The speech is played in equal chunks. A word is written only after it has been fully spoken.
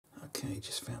Okay,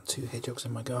 just found 2 hedgehogs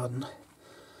in my garden.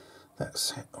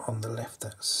 That's on the left,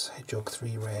 that's hedgehog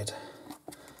 3 red.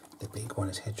 The big one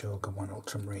is hedgehog 1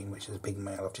 ultramarine, which is a big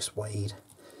male I've just weighed.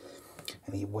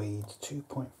 And he weighed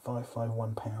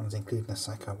 2.551 pounds, including the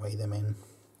sack I weigh them in.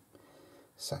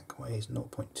 Sack weighs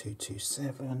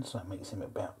 0.227, so that makes him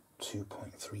about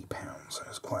 2.3 pounds, so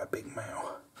it's quite a big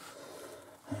male.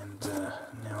 And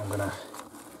now I'm going to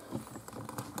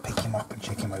pick him up and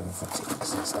check him over for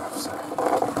ticks and stuff. So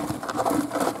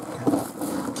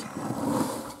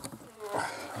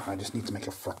I just need to make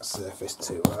a flat surface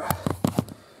to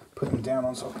put him down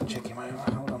on so I can check him over.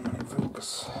 Hold on a minute,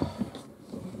 folks.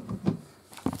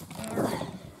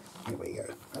 Here we go.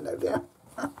 Hello there.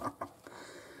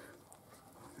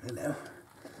 Hello.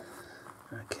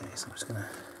 Okay, so I'm just going to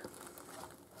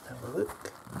have a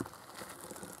look.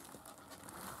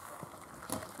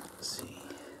 Let's see.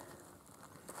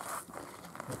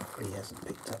 Hopefully he hasn't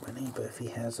picked up any, but if he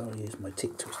has, I'll use my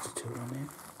tick twister tool on him.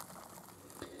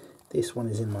 This one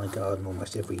is in my garden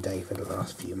almost every day for the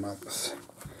last few months.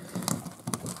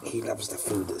 He loves the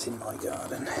food that's in my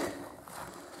garden.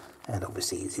 And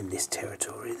obviously he's in this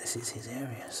territory, this is his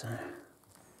area, so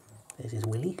there's his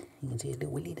willy. You can see his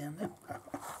little willy down there.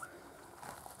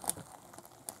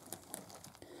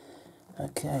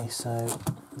 Okay, so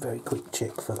very quick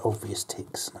check for obvious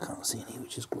ticks. I can't see any,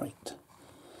 which is great.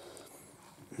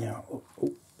 Now,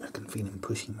 I can feel him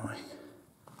pushing my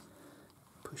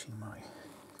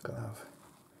glove.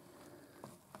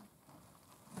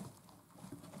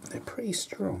 They're pretty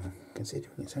strong,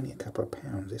 considering it's only a couple of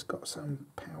pounds. It's got some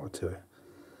power to it.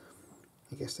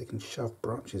 I guess they can shove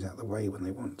branches out the way when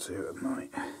they want to at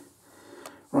night.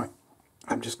 Right,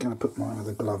 I'm just going to put my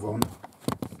other glove on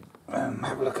and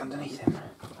have a look underneath him.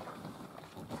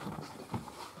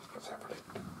 Let's have a look.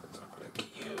 Let's have a look at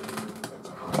you. Let's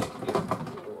have a look at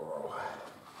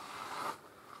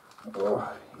you.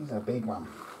 Oh, he's a big one.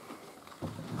 I'm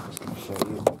just going to show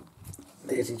you.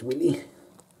 There's his willy.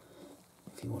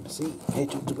 If you want to see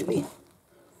Hedgehog's willy.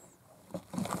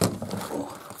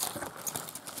 Oh.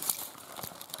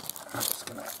 I'm just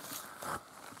going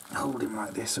to hold him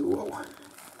like this. Oh.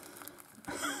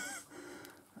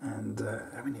 And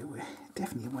I mean, it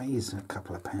definitely weighs a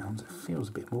couple of pounds. It feels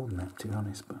a bit more than that, to be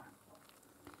honest, but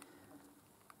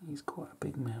he's quite a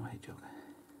big male hedgehog.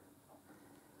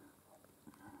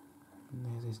 And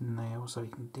there's his nail, so he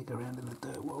can dig around in the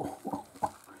dirt. Whoa, whoa,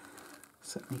 whoa.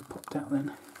 Suddenly popped out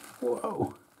then.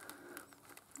 Whoa!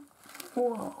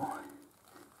 Whoa!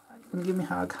 Are you gonna give me a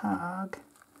hug? Hug!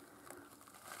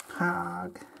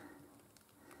 Hug!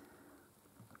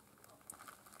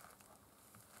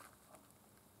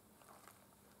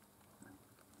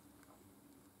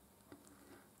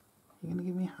 You gonna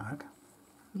give me a hug?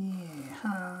 Yeah,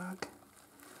 hug!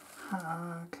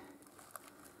 Hug!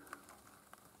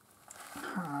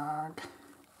 Hug!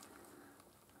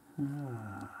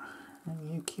 Ah,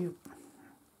 aren't you cute?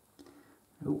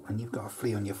 Oh, and you've got a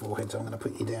flea on your forehead, so I'm going to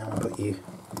put you down and put you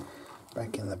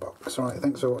back in the box. Alright,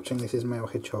 thanks for watching. This is male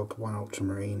hedgehog 1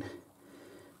 ultramarine,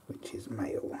 which is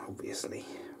male, obviously.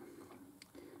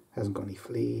 Hasn't got any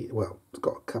fleas. Well, it's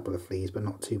got a couple of fleas, but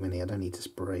not too many. I don't need to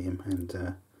spray him,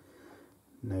 and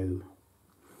no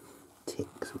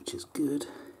ticks, which is good.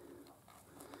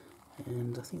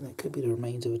 And I think that could be the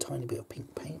remains of a tiny bit of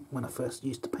pink paint when I first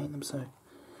used to paint them, so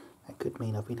that could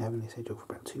mean I've been having this hedgehog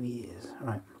for about 2 years.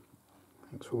 Alright.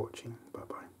 Thanks for watching. Bye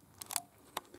bye.